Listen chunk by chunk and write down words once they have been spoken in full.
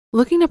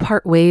Looking to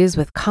part ways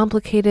with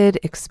complicated,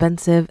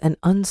 expensive, and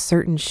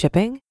uncertain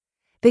shipping?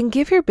 Then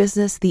give your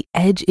business the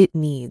edge it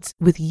needs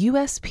with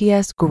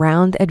USPS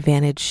Ground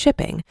Advantage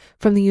shipping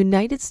from the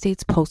United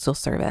States Postal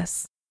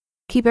Service.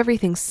 Keep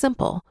everything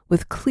simple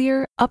with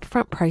clear,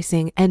 upfront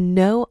pricing and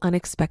no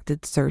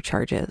unexpected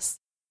surcharges.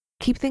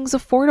 Keep things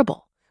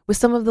affordable with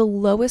some of the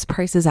lowest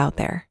prices out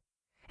there.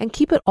 And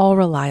keep it all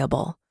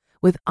reliable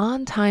with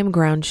on-time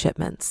ground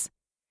shipments.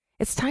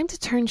 It's time to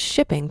turn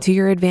shipping to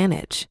your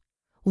advantage.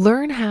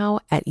 Learn how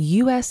at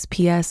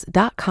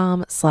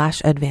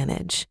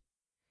USPS.com/advantage.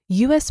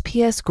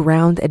 USPS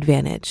Ground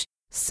Advantage.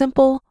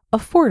 Simple,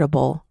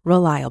 affordable,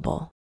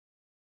 reliable.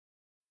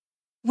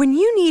 When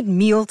you need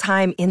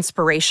mealtime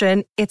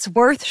inspiration, it's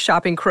worth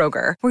shopping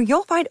Kroger, where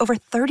you'll find over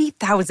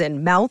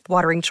 30,000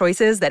 mouth-watering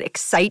choices that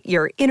excite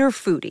your inner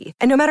foodie.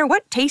 And no matter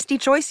what tasty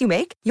choice you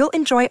make, you'll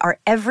enjoy our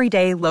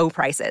everyday low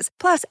prices,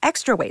 plus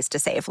extra ways to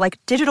save, like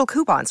digital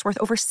coupons worth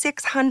over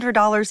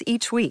 $600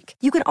 each week.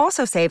 You can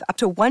also save up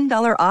to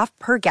 $1 off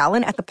per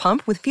gallon at the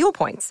pump with fuel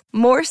points.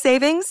 More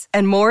savings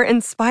and more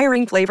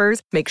inspiring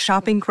flavors make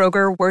shopping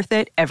Kroger worth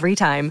it every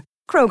time.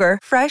 Kroger,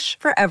 fresh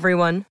for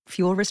everyone.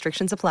 Fuel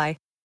restrictions apply.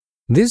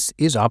 This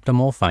is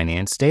Optimal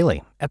Finance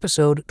Daily,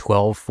 episode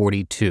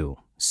 1242,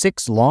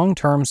 6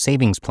 Long-Term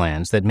Savings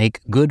Plans That Make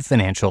Good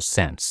Financial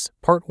Sense,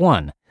 Part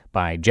 1,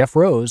 by Jeff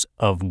Rose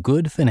of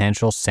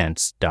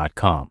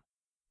GoodFinancialSense.com.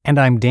 And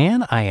I'm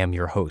Dan. I am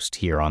your host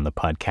here on the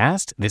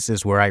podcast. This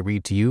is where I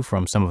read to you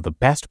from some of the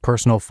best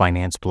personal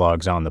finance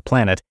blogs on the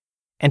planet.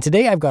 And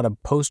today I've got a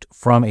post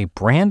from a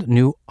brand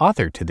new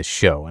author to the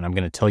show, and I'm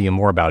going to tell you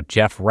more about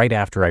Jeff right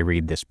after I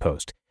read this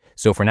post.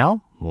 So for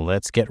now,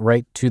 let's get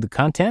right to the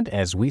content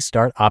as we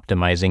start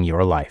optimizing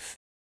your life.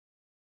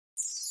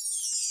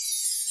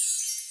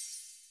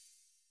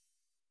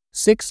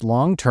 6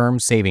 Long-Term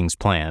Savings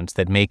Plans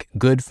That Make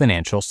Good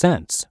Financial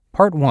Sense,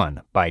 Part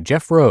 1, by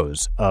Jeff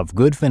Rose of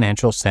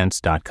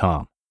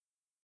GoodFinancialSense.com.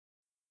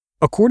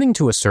 According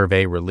to a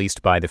survey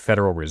released by the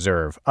Federal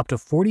Reserve, up to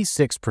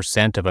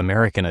 46% of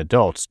American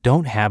adults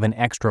don't have an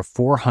extra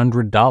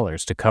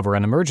 $400 to cover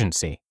an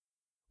emergency.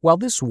 While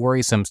this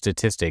worrisome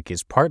statistic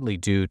is partly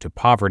due to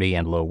poverty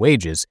and low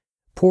wages,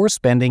 poor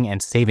spending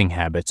and saving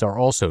habits are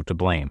also to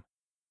blame.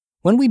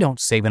 When we don't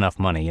save enough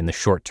money in the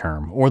short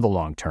term or the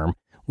long term,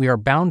 we are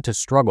bound to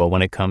struggle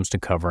when it comes to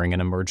covering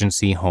an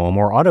emergency home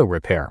or auto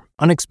repair,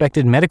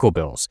 unexpected medical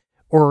bills,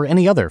 or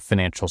any other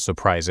financial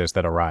surprises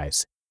that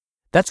arise.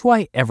 That's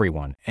why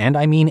everyone, and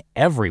I mean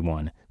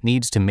everyone,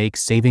 needs to make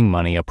saving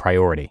money a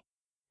priority.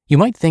 You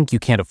might think you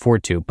can't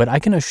afford to, but I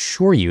can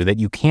assure you that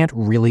you can't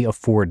really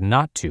afford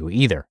not to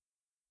either.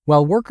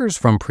 While workers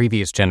from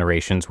previous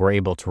generations were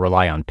able to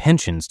rely on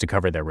pensions to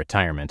cover their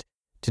retirement,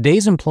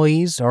 today's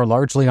employees are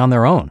largely on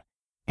their own.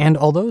 And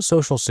although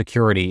Social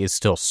Security is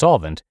still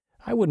solvent,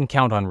 I wouldn't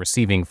count on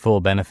receiving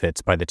full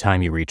benefits by the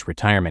time you reach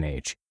retirement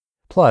age.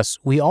 Plus,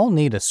 we all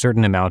need a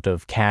certain amount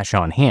of cash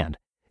on hand.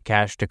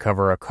 Cash to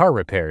cover a car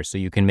repair so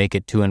you can make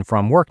it to and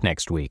from work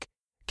next week.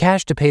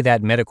 Cash to pay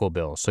that medical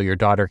bill so your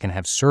daughter can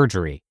have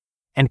surgery.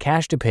 And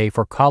cash to pay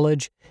for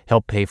college,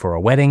 help pay for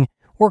a wedding,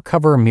 or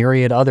cover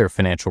myriad other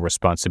financial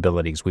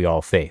responsibilities we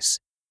all face.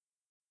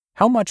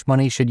 How much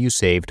money should you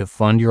save to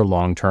fund your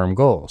long-term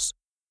goals?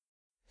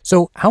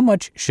 So, how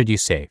much should you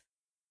save?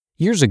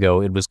 Years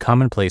ago, it was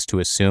commonplace to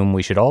assume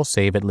we should all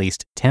save at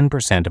least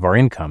 10% of our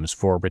incomes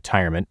for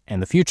retirement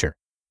and the future.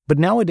 But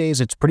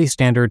nowadays, it's pretty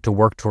standard to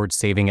work towards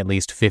saving at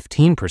least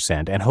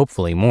 15% and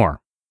hopefully more.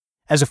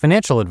 As a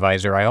financial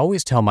advisor, I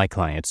always tell my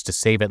clients to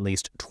save at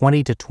least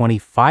 20 to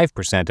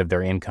 25% of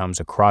their incomes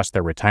across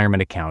their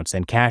retirement accounts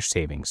and cash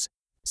savings.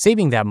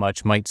 Saving that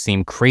much might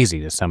seem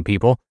crazy to some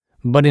people,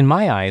 but in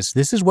my eyes,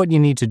 this is what you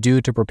need to do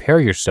to prepare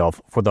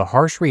yourself for the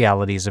harsh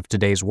realities of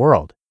today's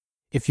world.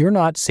 If you're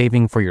not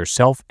saving for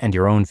yourself and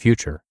your own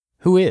future,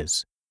 who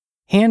is?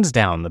 Hands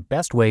down, the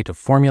best way to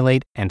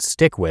formulate and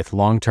stick with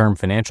long-term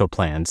financial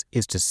plans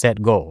is to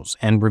set goals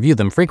and review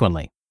them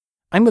frequently.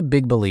 I'm a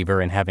big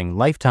believer in having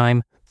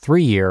lifetime,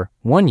 3-year,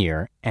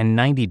 1-year, and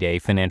 90-day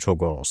financial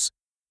goals.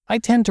 I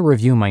tend to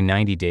review my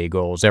 90-day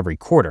goals every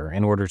quarter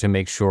in order to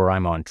make sure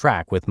I'm on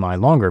track with my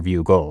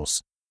longer-view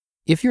goals.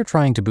 If you're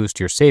trying to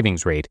boost your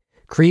savings rate,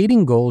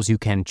 creating goals you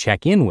can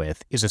check in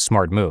with is a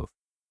smart move.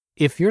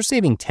 If you're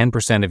saving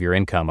 10% of your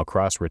income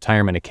across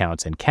retirement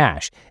accounts and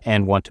cash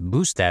and want to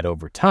boost that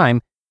over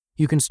time,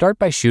 you can start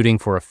by shooting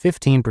for a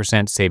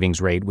 15% savings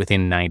rate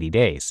within 90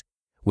 days.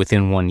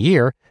 Within 1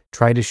 year,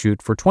 try to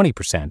shoot for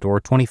 20% or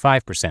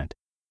 25%.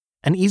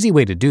 An easy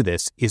way to do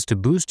this is to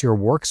boost your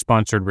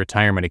work-sponsored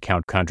retirement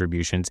account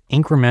contributions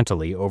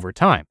incrementally over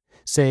time,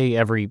 say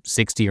every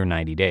 60 or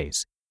 90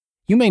 days.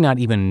 You may not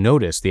even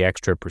notice the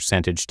extra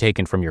percentage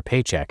taken from your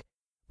paycheck,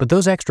 but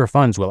those extra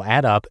funds will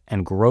add up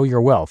and grow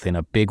your wealth in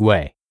a big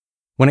way.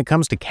 When it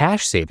comes to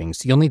cash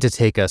savings, you'll need to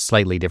take a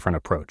slightly different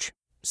approach.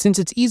 Since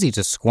it's easy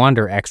to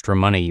squander extra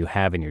money you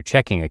have in your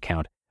checking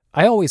account,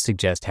 I always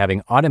suggest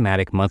having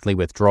automatic monthly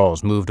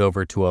withdrawals moved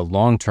over to a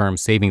long-term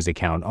savings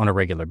account on a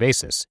regular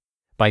basis.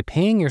 By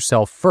paying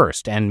yourself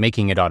first and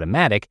making it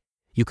automatic,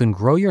 you can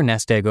grow your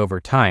nest egg over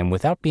time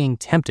without being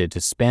tempted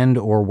to spend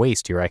or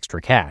waste your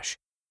extra cash.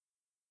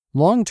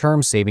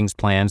 Long-term savings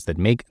plans that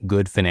make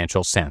good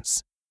financial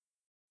sense.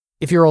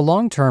 If you're a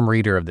long-term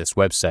reader of this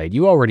website,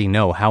 you already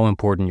know how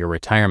important your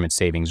retirement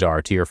savings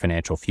are to your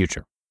financial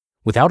future.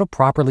 Without a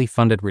properly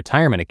funded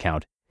retirement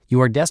account, you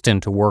are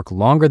destined to work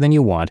longer than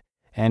you want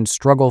and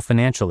struggle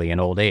financially in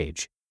old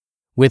age.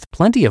 With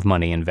plenty of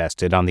money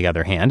invested, on the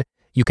other hand,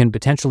 you can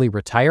potentially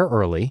retire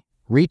early,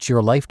 reach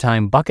your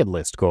lifetime bucket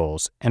list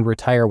goals, and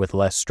retire with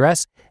less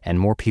stress and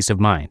more peace of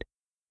mind.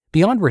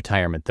 Beyond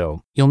retirement,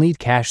 though, you'll need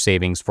cash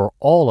savings for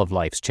all of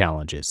life's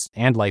challenges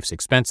and life's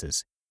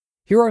expenses.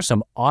 Here are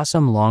some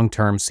awesome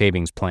long-term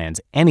savings plans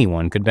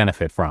anyone could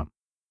benefit from.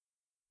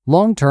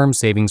 Long-term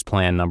savings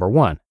plan number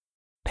 1.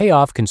 Pay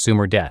off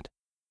consumer debt.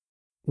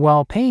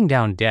 While paying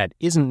down debt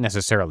isn't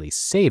necessarily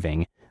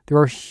saving, there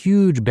are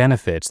huge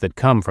benefits that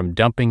come from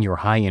dumping your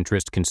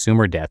high-interest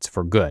consumer debts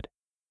for good.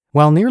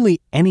 While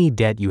nearly any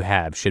debt you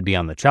have should be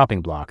on the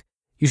chopping block,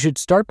 you should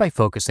start by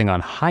focusing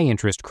on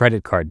high-interest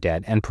credit card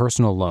debt and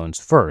personal loans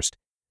first,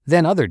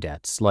 then other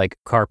debts like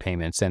car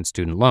payments and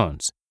student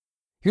loans.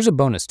 Here's a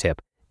bonus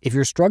tip. If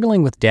you're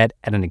struggling with debt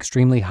at an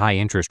extremely high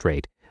interest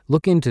rate,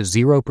 look into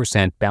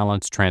 0%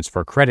 balance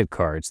transfer credit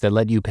cards that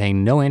let you pay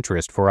no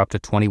interest for up to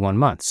 21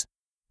 months.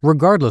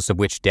 Regardless of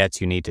which debts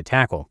you need to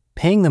tackle,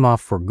 paying them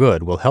off for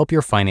good will help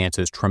your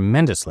finances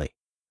tremendously.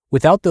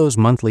 Without those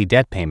monthly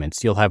debt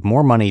payments, you'll have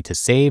more money to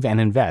save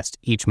and invest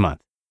each month.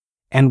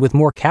 And with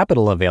more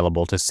capital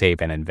available to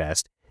save and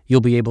invest,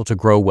 you'll be able to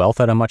grow wealth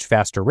at a much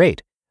faster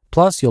rate.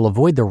 Plus, you'll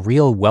avoid the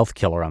real wealth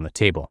killer on the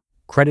table,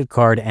 credit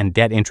card and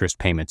debt interest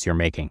payments you're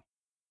making.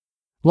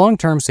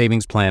 Long-term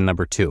savings plan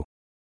number 2.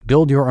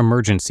 Build your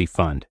emergency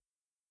fund.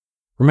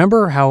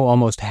 Remember how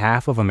almost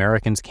half of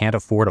Americans can't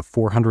afford a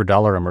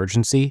 $400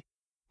 emergency?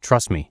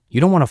 Trust me, you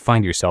don't want to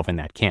find yourself in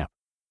that camp.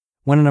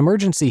 When an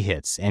emergency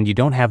hits and you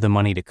don't have the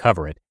money to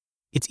cover it,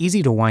 it's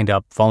easy to wind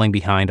up falling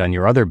behind on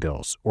your other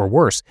bills, or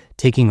worse,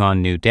 taking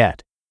on new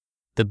debt.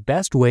 The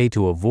best way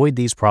to avoid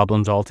these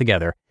problems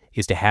altogether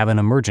is to have an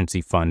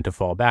emergency fund to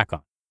fall back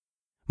on.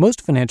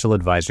 Most financial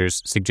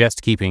advisors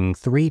suggest keeping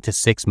 3 to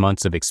 6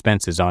 months of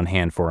expenses on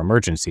hand for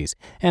emergencies,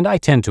 and I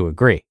tend to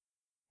agree.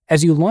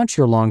 As you launch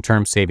your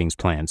long-term savings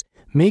plans,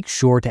 make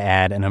sure to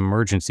add an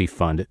emergency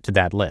fund to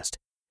that list.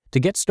 To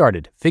get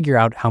started, figure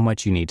out how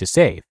much you need to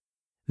save.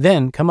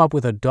 Then come up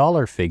with a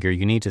dollar figure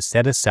you need to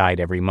set aside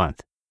every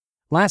month.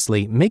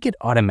 Lastly, make it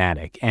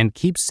automatic and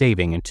keep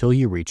saving until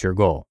you reach your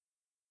goal.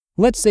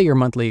 Let's say your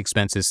monthly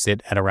expenses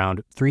sit at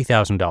around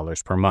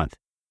 $3,000 per month.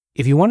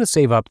 If you want to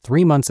save up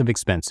 3 months of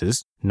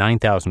expenses,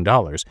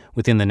 $9,000,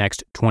 within the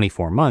next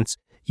 24 months,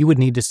 you would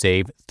need to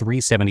save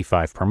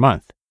 $375 per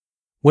month.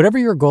 Whatever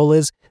your goal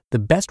is, the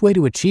best way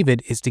to achieve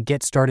it is to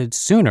get started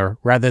sooner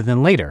rather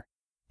than later.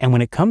 And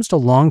when it comes to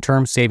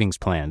long-term savings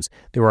plans,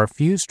 there are a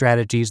few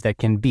strategies that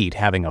can beat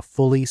having a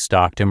fully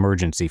stocked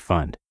emergency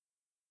fund.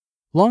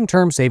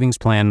 Long-term savings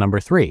plan number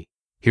 3.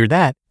 Hear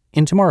that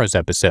in tomorrow's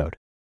episode.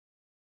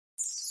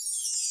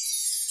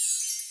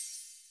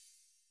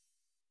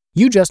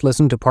 You just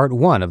listened to part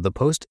 1 of the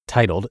post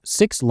titled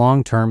 6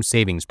 Long-Term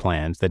Savings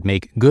Plans That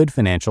Make Good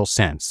Financial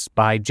Sense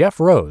by Jeff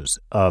Rose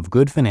of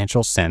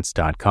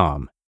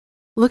GoodFinancialSense.com.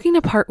 Looking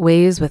to part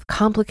ways with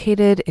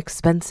complicated,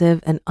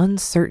 expensive, and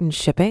uncertain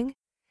shipping?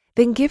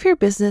 Then give your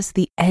business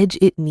the edge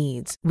it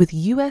needs with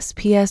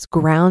USPS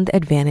Ground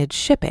Advantage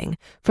shipping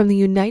from the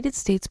United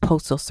States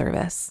Postal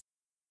Service.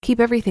 Keep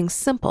everything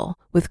simple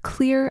with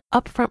clear,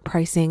 upfront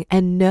pricing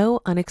and no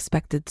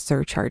unexpected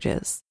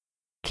surcharges.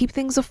 Keep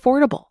things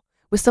affordable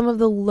with some of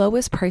the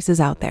lowest prices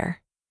out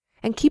there.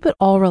 And keep it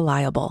all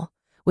reliable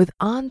with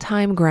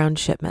on-time ground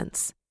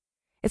shipments.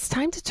 It's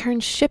time to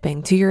turn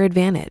shipping to your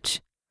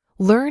advantage.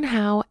 Learn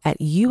how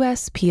at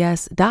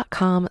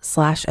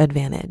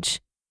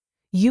USPS.com/advantage.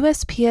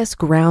 USPS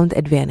Ground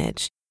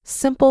Advantage.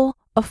 Simple,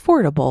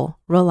 affordable,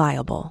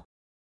 reliable.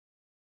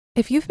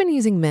 If you've been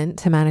using Mint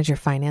to manage your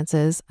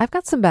finances, I've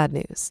got some bad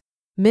news.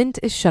 Mint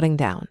is shutting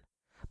down.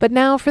 But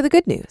now for the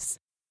good news.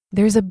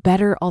 There's a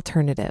better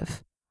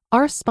alternative.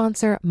 Our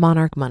sponsor,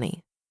 Monarch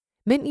Money.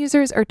 Mint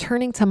users are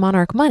turning to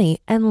Monarch Money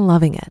and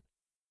loving it.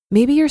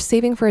 Maybe you're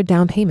saving for a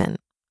down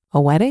payment,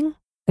 a wedding,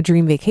 a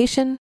dream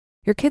vacation,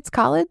 your kid's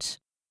college.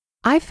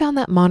 I've found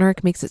that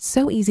Monarch makes it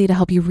so easy to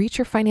help you reach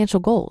your financial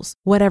goals,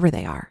 whatever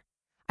they are.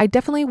 I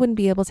definitely wouldn't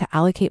be able to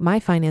allocate my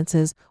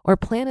finances or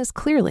plan as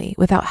clearly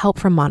without help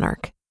from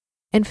Monarch.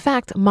 In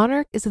fact,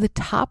 Monarch is the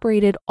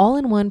top-rated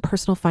all-in-one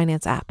personal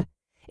finance app.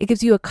 It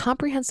gives you a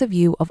comprehensive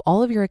view of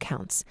all of your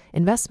accounts,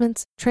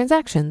 investments,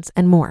 transactions,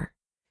 and more.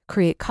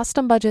 Create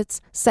custom budgets,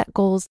 set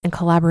goals, and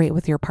collaborate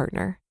with your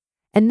partner.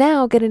 And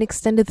now get an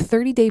extended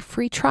 30-day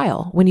free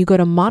trial when you go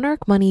to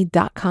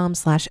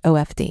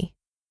monarchmoney.com/OFD.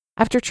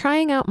 After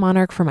trying out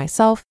Monarch for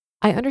myself,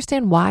 I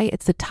understand why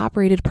it's the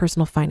top-rated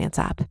personal finance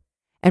app.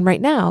 And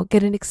right now,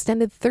 get an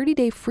extended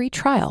 30-day free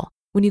trial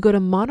when you go to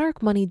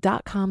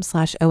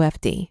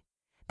monarchmoney.com/OFD.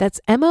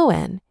 That's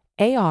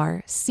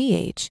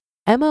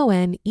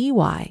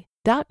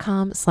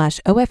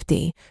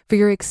monarchmoney.com/OFD for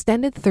your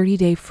extended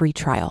 30-day free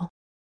trial.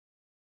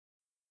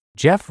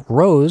 Jeff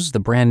Rose, the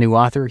brand new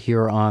author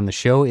here on the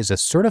show, is a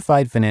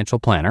certified financial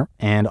planner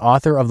and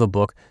author of the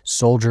book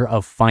Soldier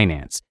of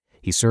Finance.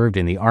 He served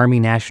in the Army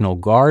National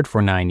Guard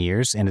for 9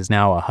 years and is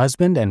now a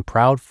husband and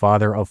proud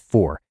father of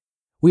 4.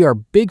 We are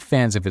big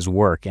fans of his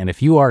work, and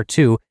if you are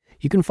too,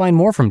 you can find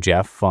more from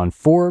Jeff on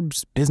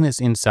Forbes, Business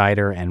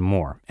Insider, and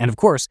more. And of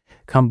course,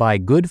 come by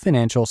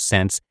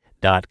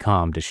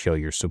goodfinancialsense.com to show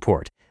your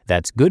support.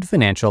 That's Good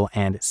Financial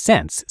and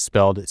Sense,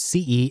 spelled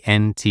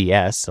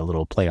C-E-N-T-S, a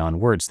little play on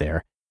words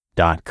there,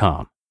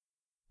 .com.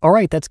 All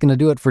right, that's going to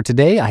do it for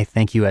today. I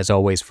thank you as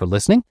always for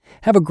listening.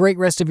 Have a great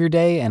rest of your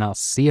day, and I'll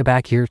see you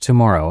back here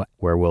tomorrow,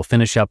 where we'll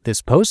finish up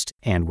this post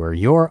and where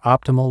your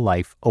optimal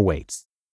life awaits.